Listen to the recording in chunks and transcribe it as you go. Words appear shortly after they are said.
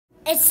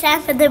It's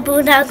time for the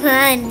Bulldog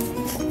Run.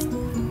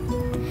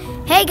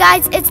 Hey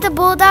guys, it's the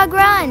Bulldog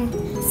Run.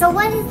 So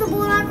what is the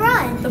Bulldog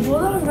Run? The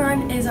Bulldog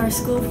Run is our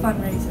school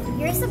fundraiser.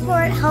 Your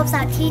support helps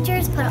out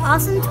teachers put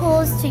awesome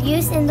tools to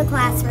use in the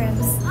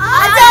classrooms.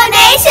 All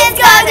donations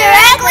go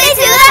directly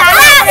to the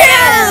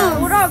classroom. The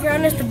Bulldog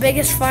Run is the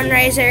biggest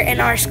fundraiser in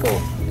our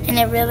school, and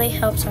it really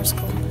helps our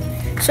school.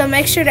 So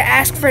make sure to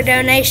ask for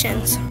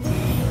donations.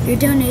 Your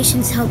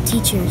donations help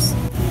teachers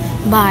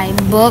buy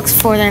books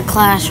for their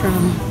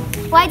classroom.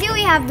 Why do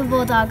we have the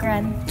Bulldog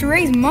Run? To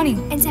raise money.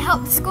 And to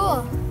help the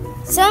school.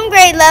 Some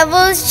grade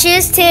levels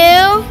choose to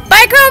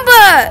buy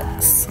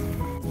Chromebooks.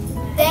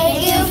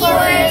 Thank you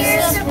for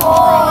your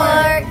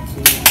support.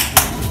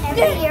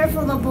 Every year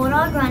for the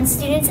Bulldog Run,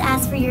 students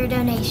ask for your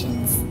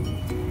donations.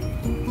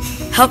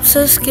 Helps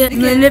us get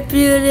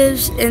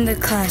manipulatives in the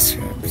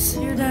classrooms.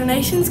 Your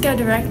donations go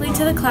directly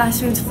to the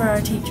classrooms for our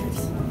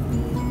teachers.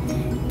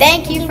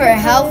 Thank you for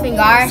helping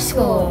our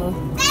school.